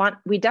mentioned, that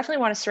we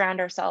definitely want to surround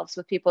ourselves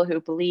with people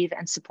who believe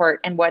and support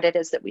in what it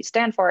is that we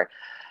stand for.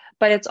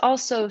 But it's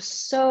also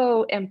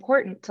so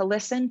important to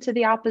listen to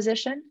the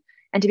opposition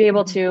and to be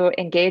able to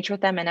engage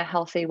with them in a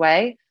healthy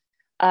way,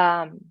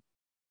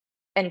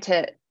 and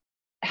to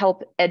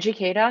help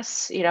educate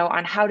us,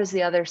 on how does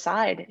the other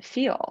side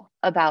feel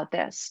about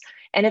this.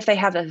 And if they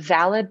have a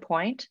valid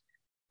point,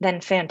 then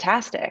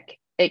fantastic.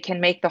 It can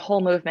make the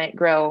whole movement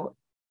grow,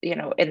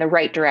 in the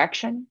right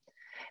direction.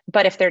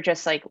 But if they're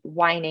just like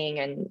whining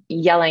and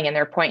yelling and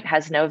their point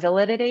has no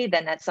validity,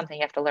 then that's something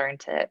you have to learn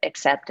to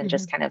accept and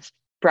just kind of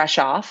brush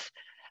off.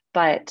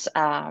 But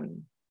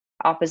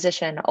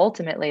opposition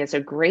ultimately is a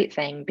great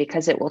thing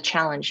because it will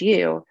challenge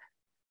you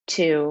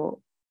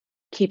to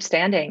keep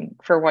standing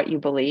for what you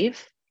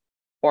believe.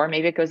 Or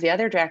maybe it goes the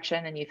other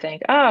direction and you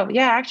think, oh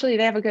yeah, actually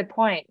they have a good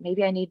point.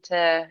 Maybe I need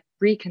to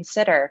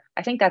reconsider.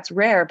 I think that's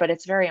rare, but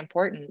it's very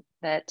important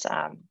that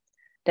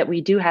that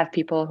we do have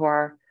people who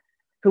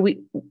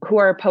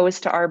are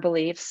opposed to our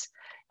beliefs,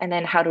 and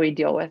then how do we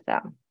deal with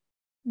them?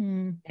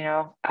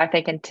 I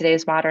think in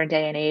today's modern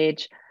day and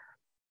age,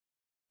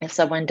 if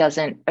someone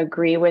doesn't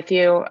agree with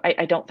you,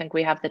 I don't think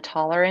we have the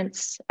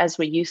tolerance as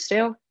we used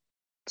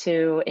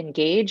to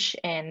engage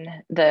in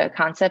the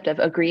concept of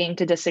agreeing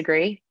to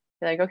disagree.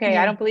 You're like, okay,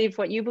 I don't believe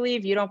what you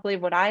believe, you don't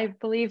believe what I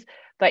believe,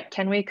 but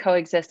can we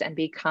coexist and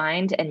be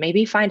kind and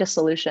maybe find a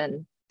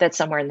solution that's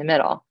somewhere in the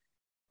middle?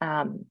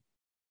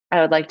 I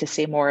would like to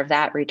see more of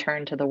that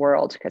return to the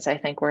world, because I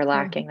think we're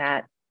lacking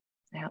that.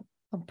 Yeah.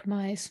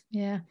 Compromise.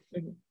 Yeah.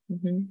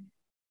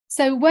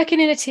 So working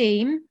in a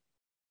team,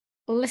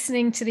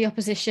 listening to the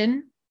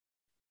opposition,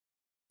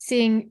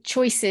 seeing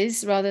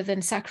choices rather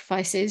than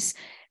sacrifices.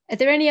 Are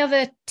there any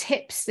other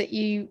tips that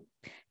you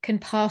can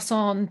pass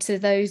on to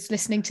those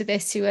listening to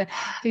this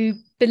who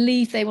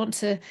believe they want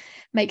to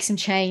make some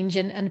change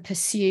and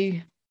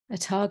pursue a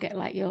target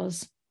like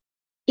yours?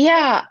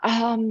 Yeah.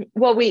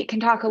 Well, we can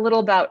talk a little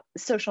about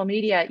social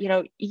media.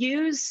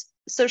 Use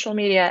social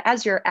media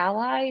as your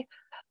ally,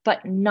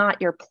 but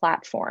not your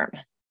platform,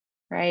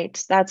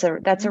 right? That's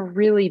a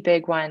really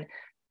big one.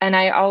 And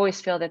I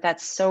always feel that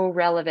that's so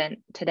relevant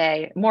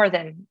today, more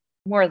than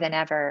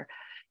ever.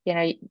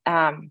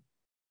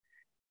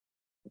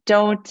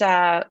 Don't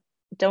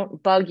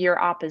bug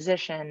your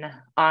opposition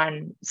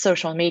on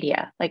social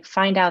media. Like,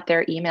 find out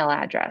their email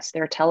address,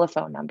 their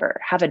telephone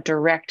number, have a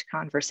direct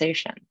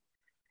conversation.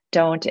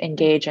 Don't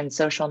engage in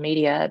social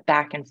media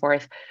back and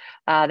forth.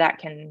 That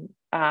can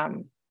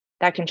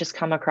just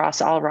come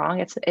across all wrong.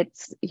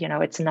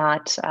 It's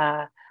not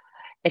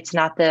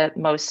the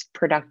most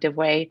productive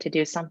way to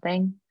do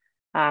something.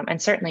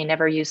 and certainly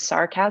never use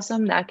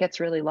sarcasm. That gets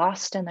really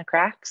lost in the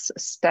cracks,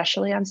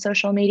 especially on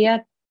social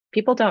media.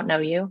 People don't know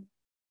you.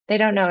 They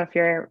don't know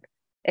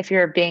if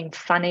you're being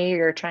funny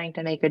or trying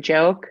to make a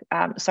joke.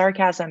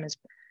 Sarcasm is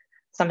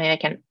something that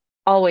can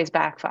always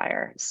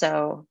backfire.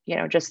 So,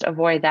 just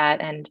avoid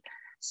that and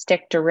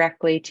stick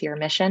directly to your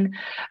mission.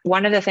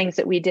 One of the things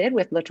that we did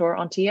with Le Tour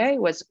Entier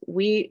was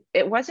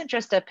it wasn't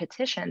just a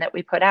petition that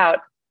we put out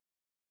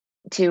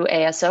to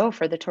ASO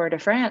for the Tour de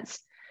France.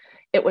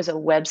 It was a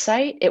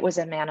website, it was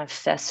a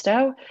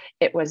manifesto,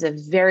 it was a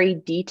very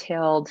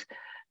detailed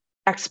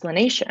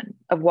explanation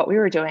of what we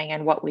were doing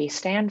and what we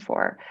stand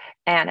for.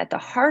 And at the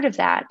heart of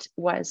that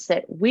was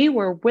that we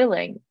were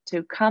willing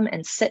to come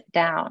and sit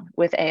down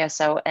with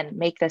ASO and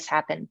make this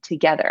happen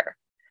together,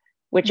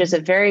 which is a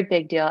very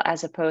big deal,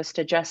 as opposed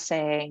to just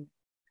saying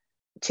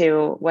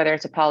to, whether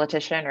it's a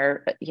politician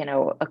or,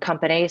 a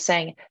company,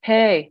 saying,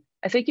 hey,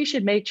 I think you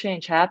should make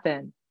change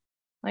happen.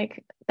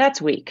 Like,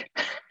 that's weak.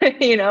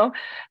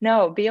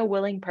 No, be a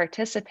willing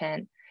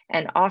participant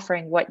and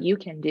offering what you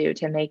can do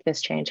to make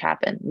this change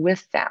happen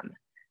with them,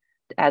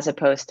 as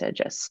opposed to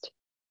just,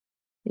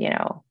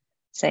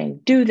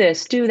 saying, do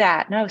this, do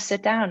that. No,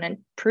 sit down and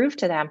prove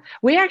to them.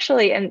 We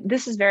actually, and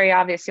this is very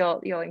obvious, you'll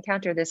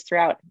encounter this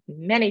throughout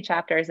many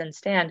chapters in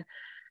Stand,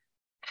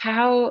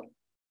 how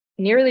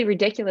nearly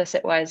ridiculous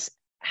it was,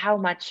 how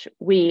much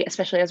we,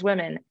 especially as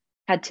women,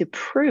 had to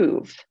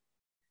prove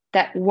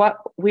that what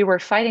we were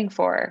fighting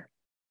for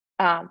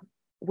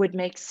would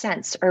make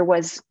sense or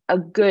was a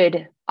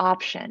good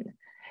option.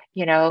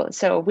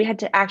 So we had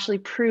to actually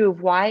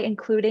prove why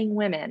including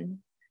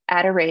women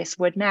at a race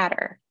would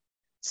matter,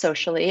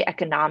 socially,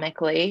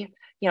 economically,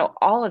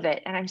 all of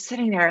it. And I'm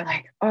sitting there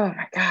like, oh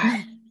my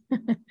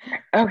God.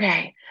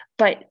 Okay.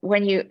 But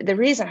the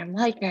reason I'm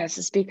like this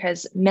is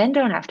because men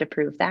don't have to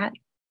prove that.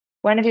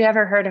 When have you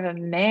ever heard of a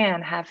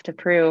man have to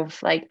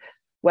prove, like,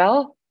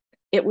 well,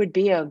 it would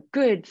be a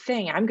good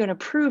thing, I'm going to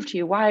prove to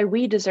you why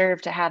we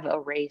deserve to have a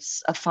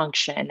race, a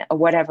function, or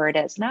whatever it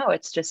is. No,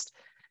 it's just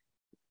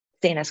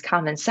seen as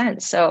common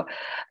sense. So,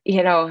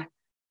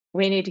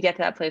 we need to get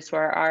to that place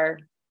where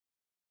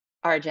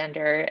our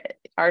gender,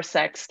 our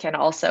sex can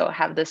also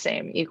have the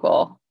same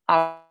equal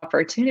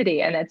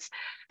opportunity. And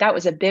that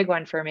was a big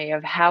one for me,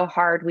 of how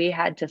hard we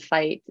had to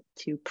fight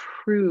to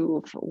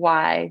prove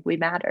why we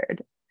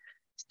mattered.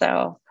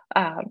 So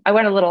I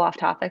went a little off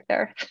topic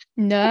there.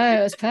 No,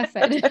 it was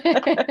perfect.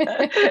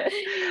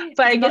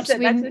 But I guess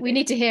we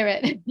need to hear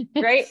it.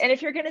 Right. And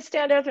if you're going to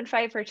stand up and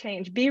fight for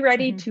change, be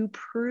ready to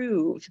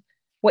prove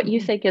what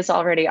you think is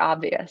already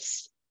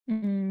obvious.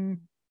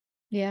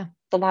 Yeah.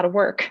 It's a lot of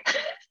work.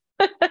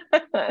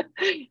 What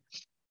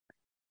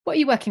are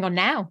you working on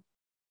now?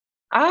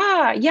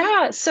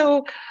 Yeah.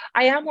 So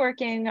I am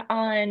working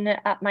on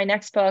my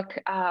next book.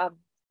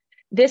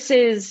 This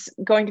is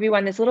going to be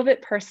one that's a little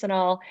bit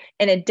personal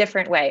in a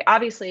different way.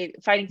 Obviously,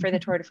 fighting for the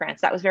Tour de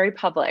France, that was very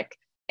public.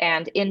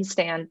 And in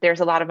Stand,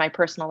 there's a lot of my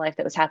personal life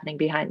that was happening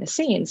behind the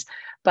scenes.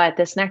 But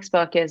this next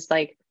book is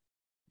like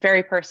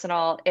very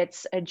personal.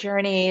 It's a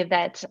journey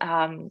that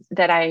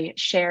I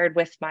shared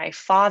with my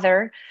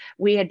father.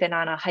 We had been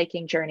on a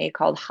hiking journey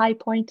called high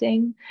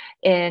pointing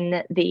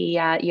in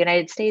the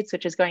United States,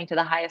 which is going to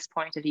the highest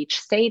point of each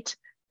state.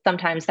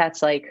 Sometimes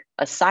that's like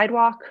a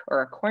sidewalk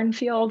or a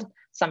cornfield.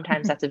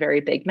 Sometimes that's a very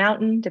big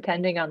mountain,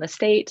 depending on the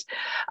state.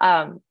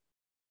 And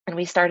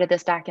we started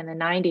this back in the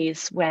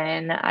 90s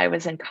when I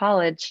was in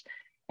college.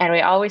 And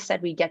we always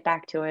said we'd get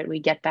back to it.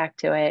 We'd get back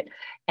to it.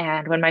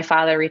 And when my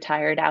father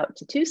retired out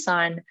to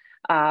Tucson,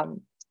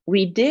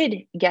 we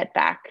did get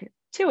back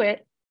to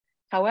it.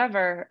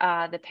 However,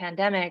 the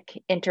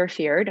pandemic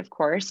interfered, of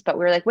course, but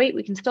we were like, wait,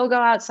 we can still go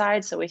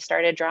outside. So we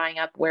started drawing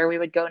up where we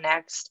would go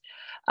next.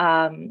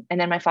 And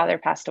then my father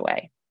passed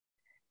away.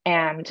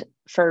 And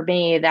for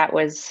me, that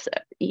was,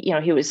 he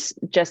was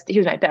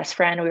my best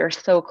friend. We were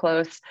so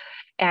close.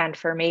 And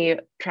for me,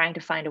 trying to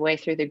find a way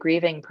through the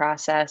grieving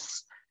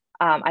process,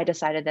 I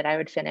decided that I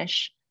would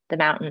finish the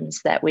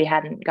mountains that we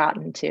hadn't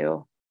gotten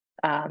to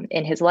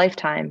in his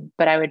lifetime,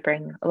 but I would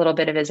bring a little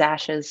bit of his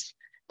ashes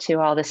to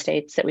all the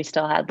states that we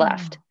still had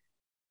left.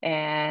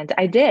 And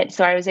I did.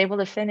 So I was able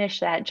to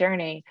finish that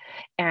journey.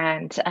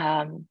 And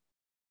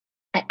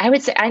I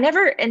would say I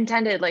never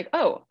intended like,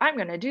 oh, I'm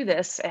going to do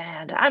this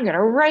and I'm going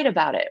to write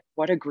about it.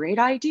 What a great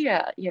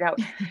idea.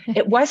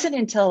 It wasn't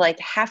until like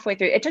halfway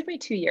through, it took me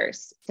 2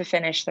 years to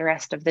finish the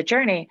rest of the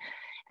journey.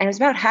 And it was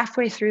about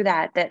halfway through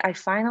that I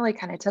finally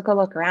kind of took a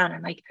look around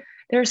and like,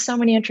 there are so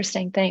many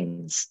interesting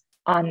things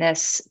on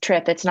this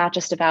trip. It's not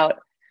just about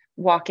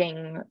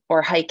walking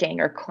or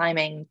hiking or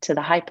climbing to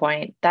the high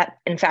point. That,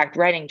 in fact,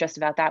 writing just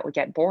about that would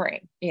get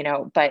boring,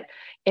 but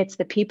it's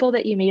the people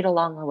that you meet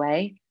along the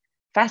way.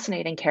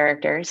 Fascinating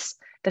characters.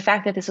 The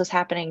fact that this was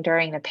happening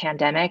during the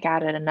pandemic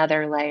added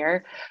another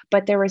layer,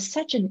 but there was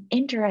such an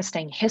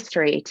interesting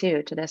history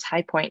too to this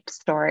high point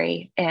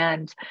story.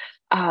 And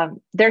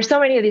there's so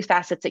many of these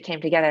facets that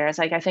came together. It's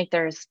like, I think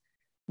there's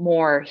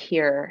more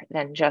here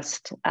than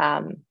just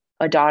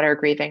a daughter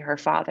grieving her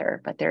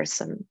father, but there's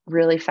some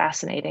really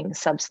fascinating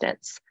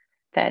substance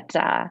that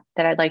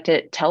I'd like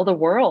to tell the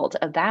world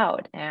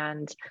about.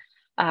 And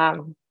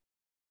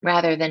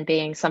rather than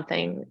being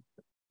something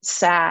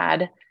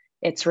sad,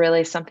 it's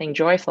really something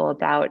joyful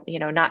about,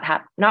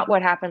 not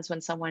what happens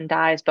when someone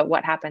dies, but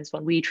what happens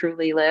when we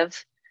truly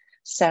live.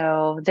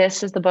 So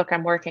this is the book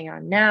I'm working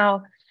on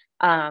now.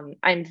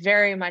 I'm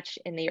very much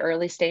in the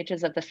early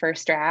stages of the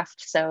first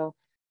draft. So,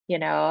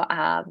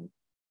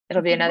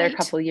 it'll be another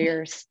couple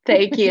years.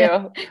 Thank you.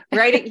 Yeah.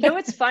 Writing,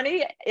 it's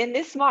funny in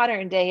this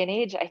modern day and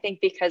age, I think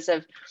because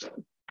of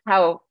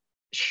how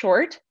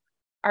short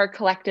our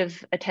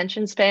collective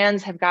attention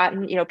spans have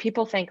gotten,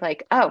 people think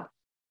like, oh,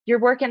 you're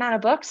working on a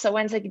book, so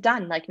when's it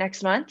done? Like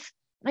next month?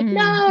 Like,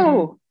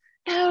 no.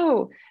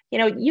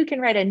 You can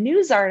write a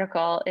news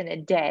article in a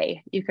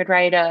day. You could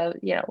write a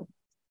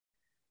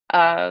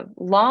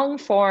long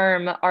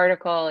form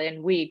article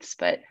in weeks,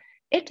 but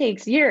it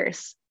takes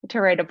years to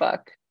write a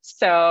book.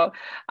 So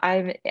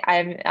I'm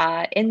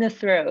in the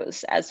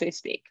throes as we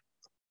speak.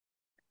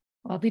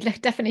 Well, we'll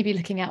definitely be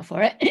looking out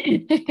for it.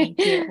 Thank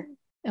you.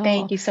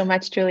 Thank you so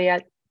much,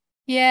 Juliet.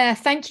 Yeah,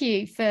 thank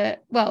you for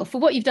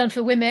what you've done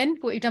for women,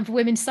 what you've done for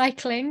women's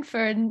cycling,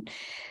 for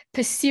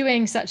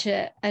pursuing such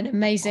an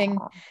amazing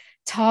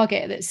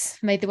target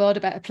that's made the world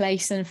a better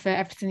place, and for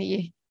everything that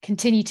you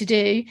continue to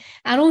do,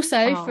 and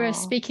also for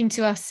speaking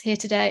to us here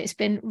today. It's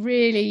been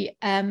really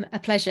a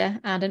pleasure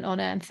and an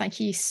honor, and thank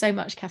you so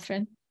much,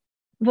 Kathryn.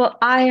 Well,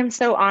 I am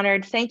so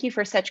honored. Thank you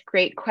for such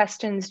great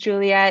questions,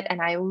 Juliet. And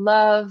I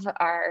love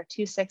our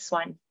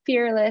 261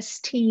 Fearless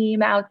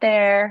team out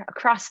there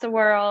across the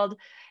world.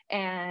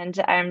 And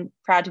I'm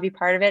proud to be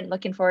part of it.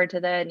 Looking forward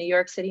to the New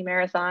York City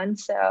Marathon.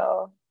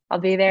 So I'll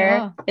be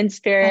there in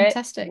spirit.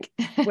 Fantastic.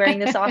 Wearing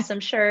this awesome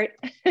shirt.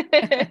 So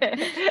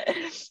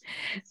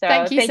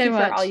thank you so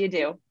much for all you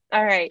do.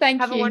 All right.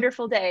 Have a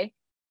wonderful day.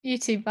 You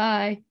too.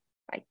 Bye.